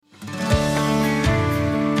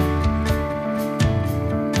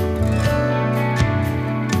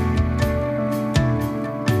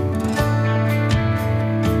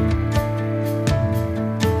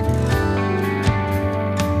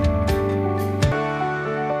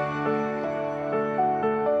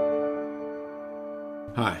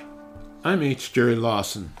Hi, I'm H. Jerry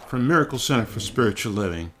Lawson from Miracle Center for Spiritual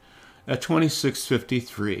Living at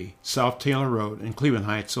 2653 South Taylor Road in Cleveland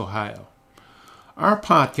Heights, Ohio. Our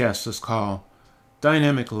podcast is called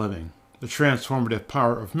Dynamic Living, the Transformative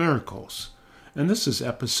Power of Miracles, and this is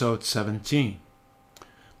episode 17.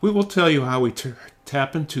 We will tell you how we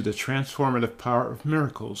tap into the transformative power of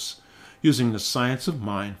miracles using the science of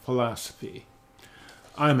mind philosophy.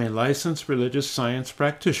 I'm a licensed religious science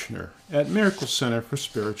practitioner at Miracle Center for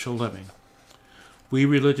Spiritual Living. We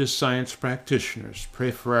religious science practitioners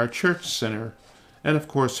pray for our church center and, of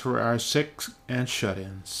course, for our sick and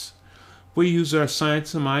shut-ins. We use our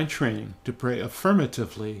science of mind training to pray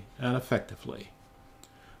affirmatively and effectively.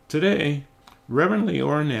 Today, Reverend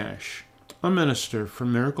Leora Nash, a minister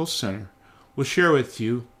from Miracle Center, will share with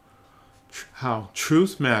you how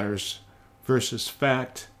truth matters versus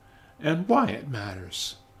fact and why it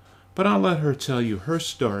matters. But I'll let her tell you her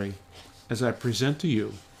story as I present to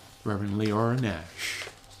you Reverend Leora Nash.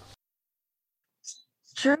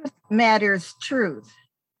 Truth matters truth.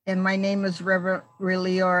 And my name is Reverend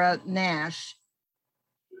Leora Nash.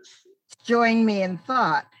 Join me in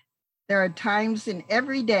thought. There are times in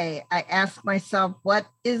every day I ask myself, what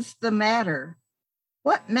is the matter?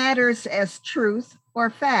 What matters as truth or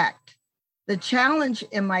fact? The challenge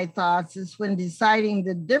in my thoughts is when deciding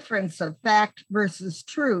the difference of fact versus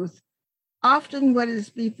truth, often what is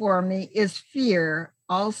before me is fear,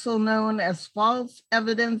 also known as false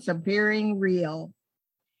evidence appearing real,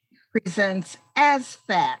 presents as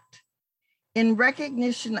fact. In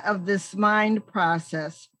recognition of this mind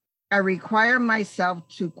process, I require myself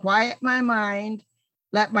to quiet my mind,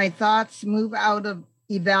 let my thoughts move out of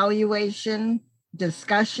evaluation,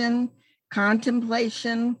 discussion,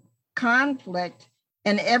 contemplation, conflict,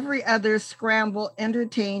 and every other scramble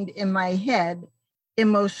entertained in my head,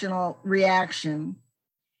 emotional reaction.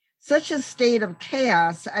 Such a state of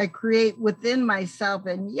chaos I create within myself,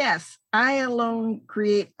 and yes, I alone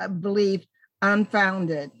create a belief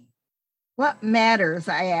unfounded. What matters,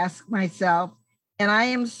 I ask myself, and I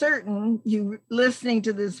am certain you listening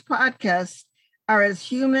to this podcast are as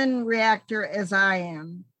human reactor as I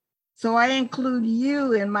am. So I include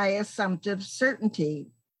you in my assumptive certainty.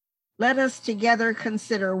 Let us together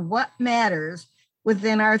consider what matters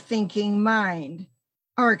within our thinking mind,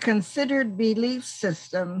 our considered belief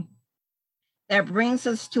system that brings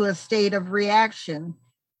us to a state of reaction,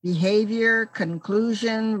 behavior,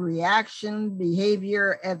 conclusion, reaction,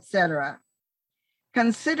 behavior, etc.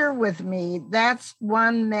 Consider with me, that's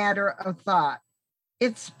one matter of thought.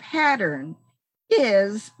 Its pattern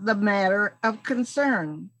is the matter of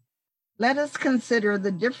concern. Let us consider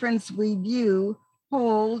the difference we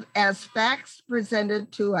hold as facts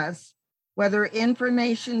presented to us, whether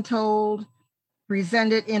information told,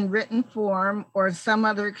 presented in written form, or some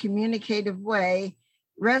other communicative way,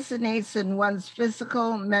 resonates in one's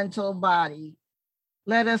physical, mental body.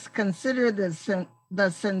 Let us consider the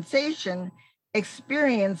sensation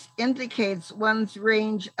experience indicates one's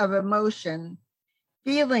range of emotion.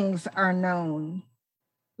 Feelings are known.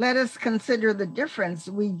 Let us consider the difference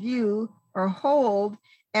we view or hold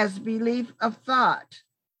as belief of thought,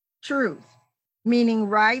 truth, meaning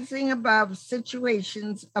rising above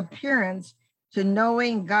situations' appearance to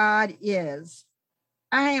knowing God is.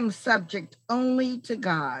 I am subject only to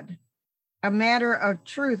God, a matter of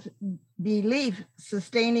truth, belief,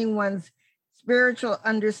 sustaining one's spiritual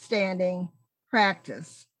understanding,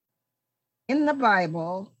 practice. In the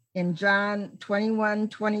Bible, in John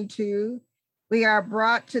 21:22, we are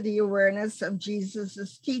brought to the awareness of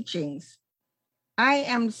Jesus' teachings. I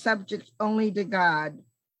am subject only to God.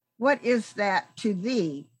 What is that to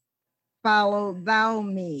thee? Follow thou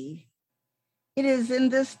me. It is in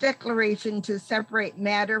this declaration to separate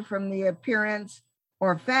matter from the appearance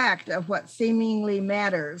or fact of what seemingly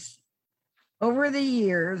matters. Over the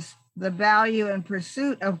years, the value and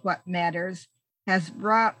pursuit of what matters has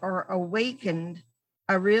brought or awakened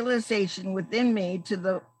a realization within me to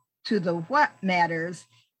the what matters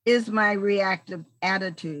is my reactive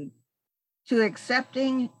attitude. To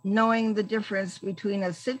accepting, knowing the difference between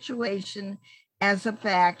a situation as a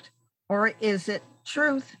fact, or is it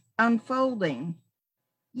truth unfolding?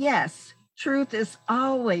 Yes, truth is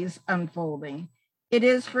always unfolding. It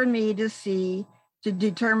is for me to see, to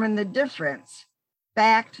determine the difference,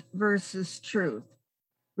 fact versus truth.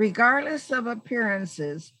 Regardless of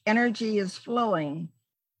appearances, energy is flowing.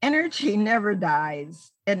 Energy never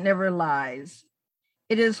dies, it never lies.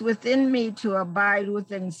 It is within me to abide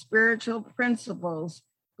within spiritual principles,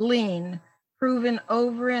 gleaned, proven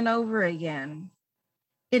over and over again.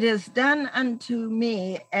 It is done unto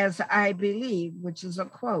me as I believe, which is a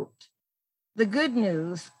quote. The good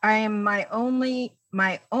news, I am my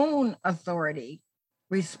own authority,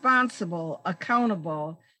 responsible,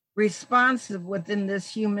 accountable, responsive within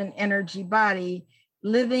this human energy body,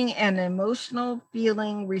 living an emotional,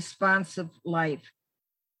 feeling, responsive life.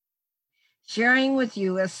 Sharing with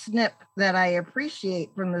you a snip that I appreciate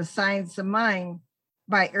from The Science of Mind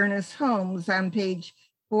by Ernest Holmes on page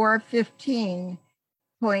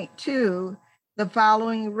 415.2, the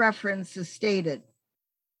following reference is stated.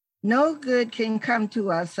 No good can come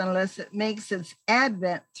to us unless it makes its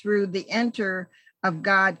advent through the enter of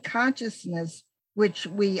God consciousness, which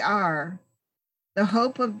we are. The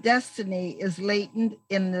hope of destiny is latent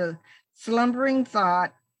in the slumbering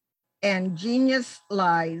thought, and genius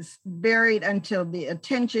lies buried until the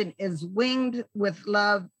attention is winged with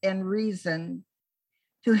love and reason.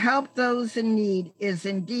 To help those in need is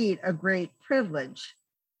indeed a great privilege,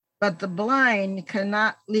 but the blind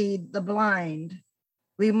cannot lead the blind.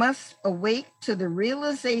 We must awake to the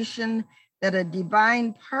realization that a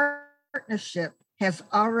divine partnership has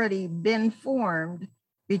already been formed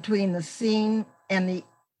between the seen and the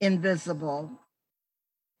invisible.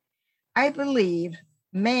 I believe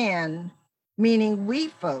man, meaning we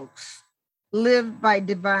folks, live by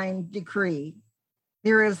divine decree.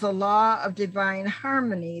 There is a law of divine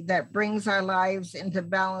harmony that brings our lives into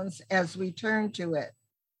balance as we turn to it.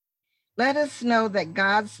 Let us know that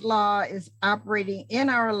God's law is operating in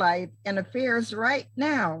our life and affairs right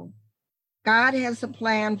now. God has a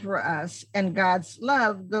plan for us, and God's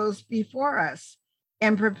love goes before us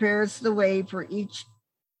and prepares the way for each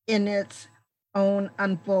in its own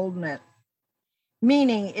unfoldment.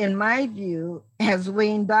 Meaning, in my view, as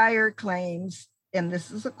Wayne Dyer claims, and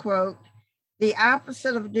this is a quote, the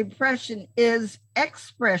opposite of depression is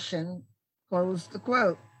expression, close the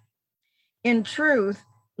quote. In truth,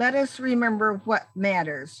 let us remember what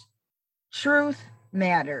matters. Truth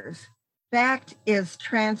matters. Fact is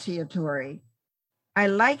transitory. I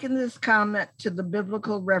liken this comment to the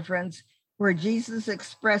biblical reference where Jesus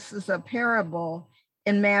expresses a parable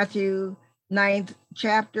in Matthew 9th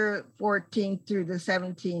chapter 14th through the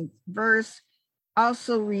 17th verse,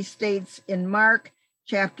 also restates in Mark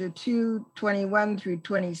chapter 2, 21 through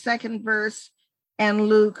 22nd verse, and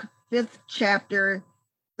Luke 5th chapter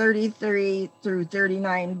 33 through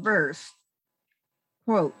 39 verse.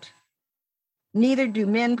 Quote, neither do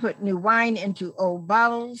men put new wine into old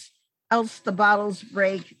bottles, else the bottles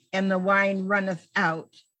break and the wine runneth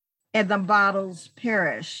out, and the bottles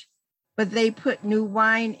perish. But they put new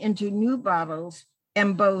wine into new bottles,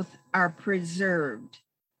 and both are preserved.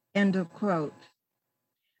 End of quote.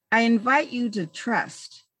 I invite you to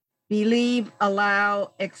trust, believe,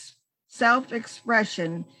 allow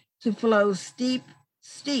self-expression to flow steeped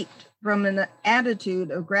from an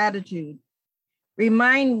attitude of gratitude.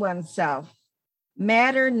 Remind oneself,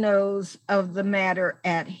 matter knows of the matter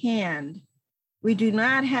at hand. We do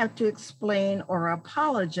not have to explain or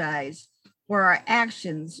apologize for our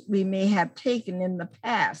actions we may have taken in the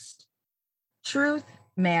past. Truth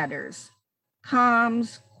matters,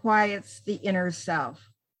 calms, quiets the inner self.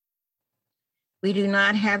 We do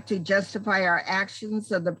not have to justify our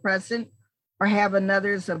actions of the present or have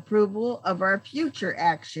another's approval of our future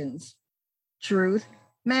actions. Truth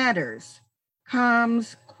matters,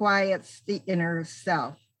 calms, quiets the inner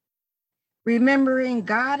self. Remembering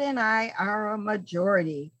God and I are a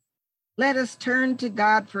majority, let us turn to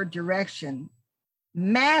God for direction.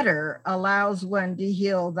 Matter allows one to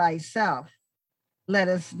heal thyself. Let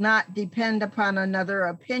us not depend upon another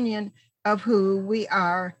opinion of who we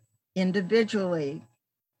are individually.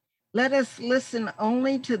 Let us listen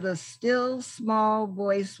only to the still small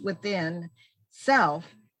voice within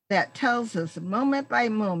self that tells us moment by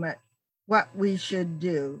moment what we should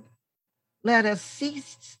do. Let us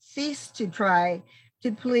cease to try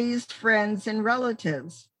to please friends and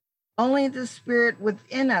relatives. Only the spirit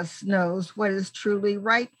within us knows what is truly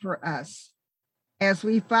right for us. As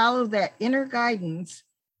we follow that inner guidance,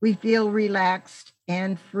 we feel relaxed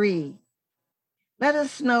and free. Let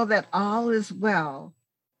us know that all is well.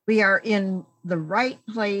 We are in the right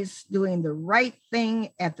place, doing the right thing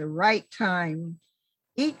at the right time.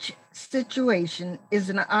 Each situation is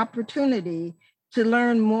an opportunity to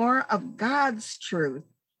learn more of God's truth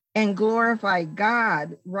and glorify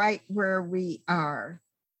God right where we are.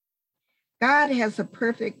 God has a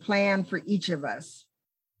perfect plan for each of us.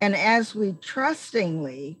 And as we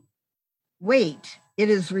trustingly wait, it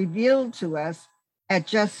is revealed to us at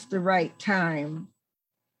just the right time.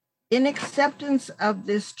 In acceptance of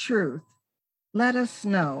this truth, let us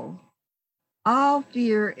know all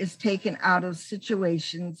fear is taken out of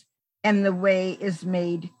situations and the way is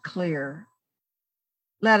made clear.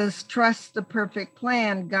 Let us trust the perfect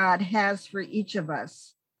plan God has for each of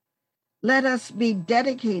us. Let us be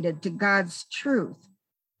dedicated to God's truth,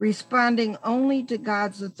 responding only to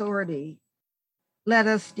God's authority. Let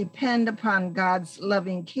us depend upon God's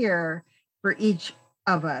loving care for each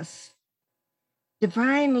of us.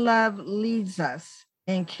 Divine love leads us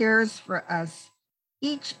and cares for us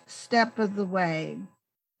each step of the way.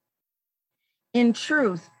 In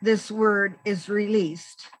truth, this word is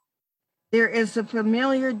released. There is a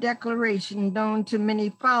familiar declaration known to many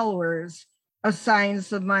followers of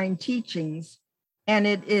Science of Mind teachings, and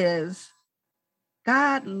it is,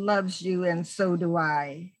 God loves you and so do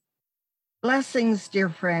I. Blessings, dear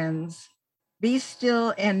friends. Be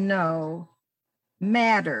still and know,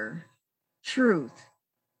 matter, truth,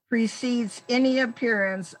 precedes any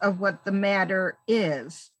appearance of what the matter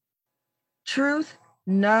is. Truth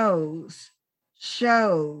knows,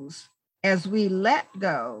 shows, as we let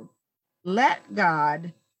go, let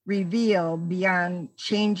God reveal beyond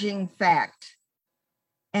changing fact.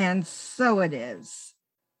 And so it is.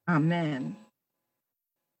 Amen.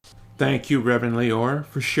 Thank you, Reverend Leor,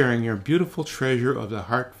 for sharing your beautiful treasure of the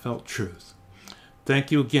heartfelt truth.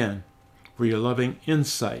 Thank you again for your loving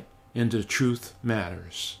insight into Truth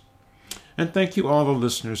Matters. And thank you all the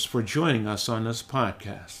listeners for joining us on this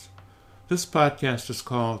podcast. This podcast is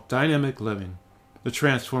called Dynamic Living, the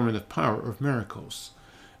Transformative Power of Miracles.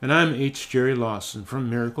 And I'm H. Jerry Lawson from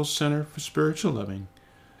Miracle Center for Spiritual Living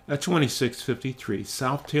at 2653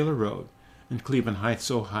 South Taylor Road in Cleveland Heights,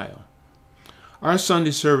 Ohio. Our Sunday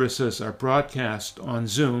services are broadcast on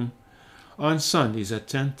Zoom on Sundays at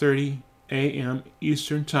 10:30 a.m.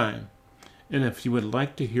 Eastern Time. And if you would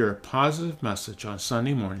like to hear a positive message on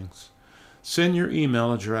Sunday mornings, send your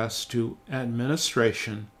email address to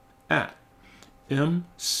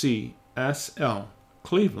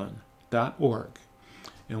administration@mcslcleveland.org,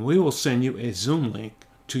 and we will send you a Zoom link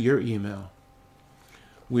to your email.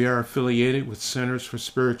 We are affiliated with Centers for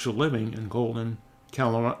Spiritual Living in Golden,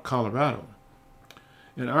 Colorado.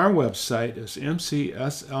 And our website is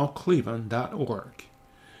mcslcleveland.org.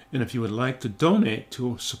 And if you would like to donate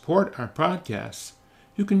to support our podcasts,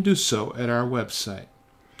 you can do so at our website.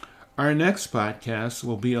 Our next podcast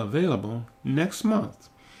will be available next month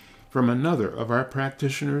from another of our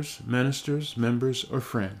practitioners, ministers, members, or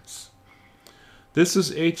friends. This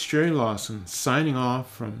is H. Jerry Lawson signing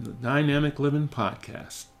off from the Dynamic Living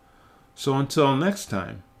Podcast. So until next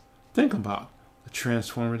time, think about the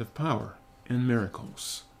transformative power in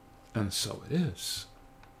miracles. And so it is.